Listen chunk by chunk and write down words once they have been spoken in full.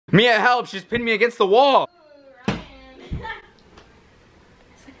Mia, help! She's pinned me against the wall.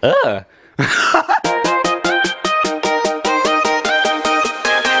 Ugh.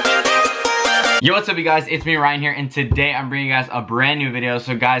 Yo, what's up you guys? It's me, Ryan here, and today I'm bringing you guys a brand new video.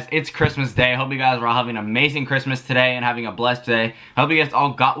 So guys, it's Christmas Day. I hope you guys are all having an amazing Christmas today and having a blessed day. I hope you guys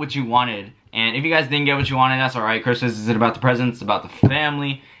all got what you wanted. And if you guys didn't get what you wanted, that's alright. Christmas isn't about the presents, it's about the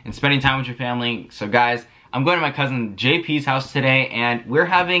family and spending time with your family. So guys, I'm going to my cousin JP's house today, and we're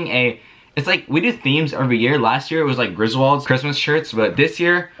having it's like, we do themes every year. Last year it was like Griswold's Christmas shirts, but this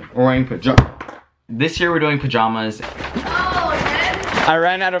year we're wearing pajamas. This year we're doing pajamas. Oh, man. I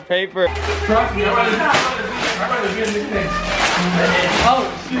ran out of paper. Trust me, I'd rather be in this thing. Oh,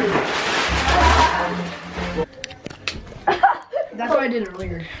 shoot. That's what I did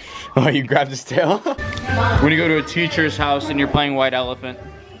earlier. Oh, you grabbed his tail? When you go to a teacher's house and you're playing White Elephant.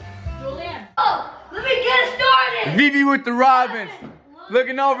 Oh, let me get it started. Vivi with the Robins.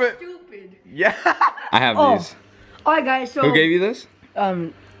 Looking over. Stupid. Yeah. I have these. Alright guys, so Who gave you this?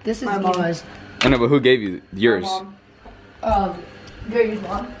 this is Eva's. I know, but who gave you yours? Gary's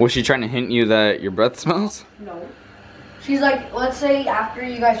mom. Was she trying to hint you that your breath smells? No. She's like, let's say after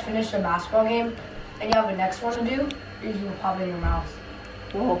you guys finish the basketball game and you have the next one to do, you can pop it in your mouth.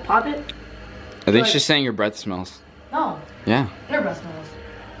 Whoa, pop it? I think she's saying your breath smells. No. Yeah. Your breath smells.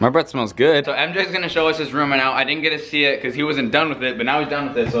 My breath smells good. So MJ's gonna show us his room right now. I didn't get to see it because he wasn't done with it, but now he's done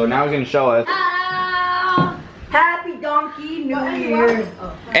with it, so now he's gonna show us. Happy Donkey New Year.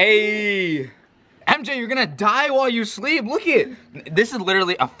 Oh. Hey! MJ, you're gonna die while you sleep. Look at it. This is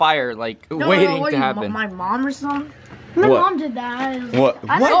literally a fire, like, waiting to happen. My mom or something? My What? mom did that. What? Oh,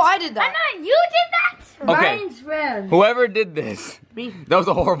 I did that. I'm not. You did that. Okay. Ryan's friend. Whoever did this, Me. that was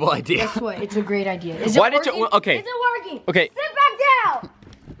a horrible idea. Guess what? It's a great idea. Is Why it did working? you? Okay. Is it working? Okay. Sit back down.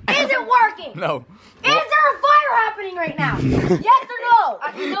 Is it working? No. Is there a fire happening right now? Yes or no?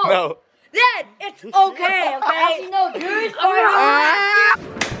 No. No. Then it's okay, okay? No, dude.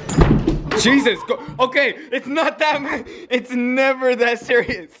 Jesus. Go. Okay. It's not that. It's never that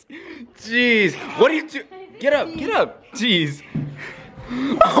serious. Jeez. What do you do? Get up. Get up. Jeez.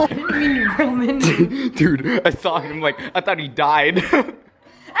 Oh. Roman. Dude, I saw him like I thought he died. Hey,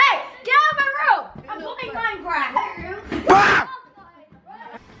 get out of my room. I'm playing Minecraft.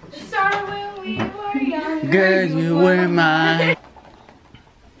 Started when we were young. Girl, you were mine.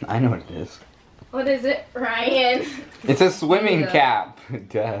 I know what it is. What is it, Ryan? It's a swimming cap.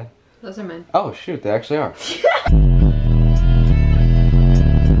 Duh. Those are mine. Oh shoot, they actually are.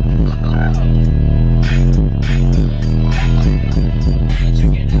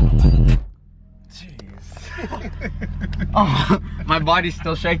 Oh, my body's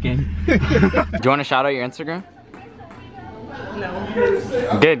still shaking. Do you want to shout out your Instagram?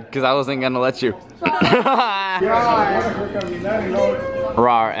 No. Good, because I wasn't gonna let you.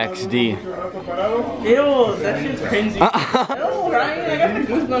 Rar XD. Ew, that shit's crazy. Ew, Ryan, I got the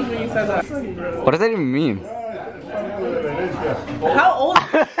goosebumps when you said that. What does that even mean? How old?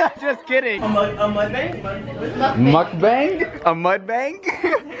 Just kidding. A mudbang? Mukbang? A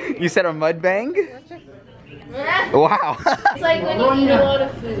mudbang? You said a mudbang? Wow. It's like when you eat a lot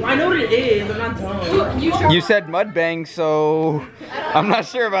of food. I know what it is, I'm not dumb. You said mudbang, so I'm not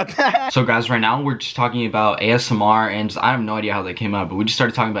sure about that. So guys, right now we're just talking about ASMR, and just, I have no idea how that came up, but we just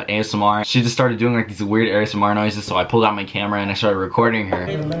started talking about ASMR. She just started doing like these weird ASMR noises, so I pulled out my camera and I started recording her.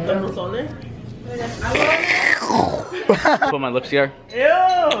 Put my lips here. Ew!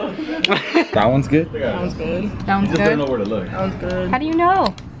 That one's good? That one's good. Sounds Just good. don't know where to look. That one's good. How do you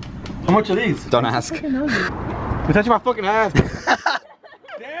know? How much are these? Don't ask. You're touching my fucking ass.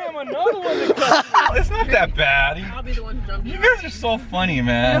 Damn, another one that cut me. It's not that bad. I'll be the one to jump you. You guys are so funny, You know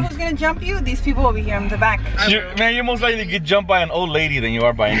man. who's gonna jump you? These people over here in the back. Man, you're most likely to get jumped by an old lady than you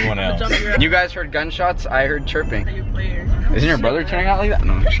are by anyone else. Jump your ass. You guys heard gunshots? I heard chirping. You player. Isn't your brother turning out like that?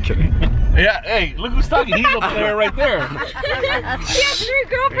 No, I'm just kidding. Yeah, hey, look who's talking. He's a player right there. He has 3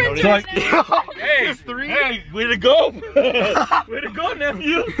 girlfriends. So like, hey, hey, way to go. Way to go,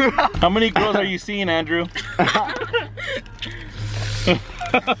 nephew. How many girls are you seeing, Andrew?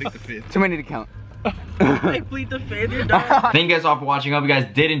 Too many to count. I plead the fifth, you're done. Thank you guys all for watching. I hope you guys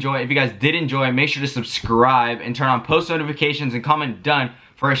did enjoy. If you guys did enjoy, make sure to subscribe and turn on post notifications and comment done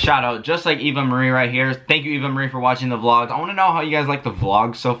for a shout out, just like Eva Marie right here. Thank you, Eva Marie, for watching the vlogs. I want to know how you guys like the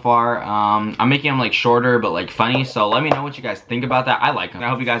vlogs so far. I'm making them like shorter but like funny, so let me know what you guys think about that. I like them. I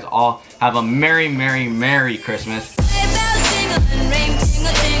hope you guys all have a merry, merry, merry Christmas.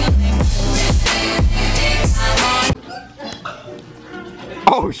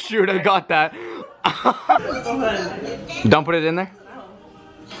 Oh shoot, I got that. Don't put it in there.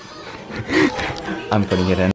 I'm putting it in.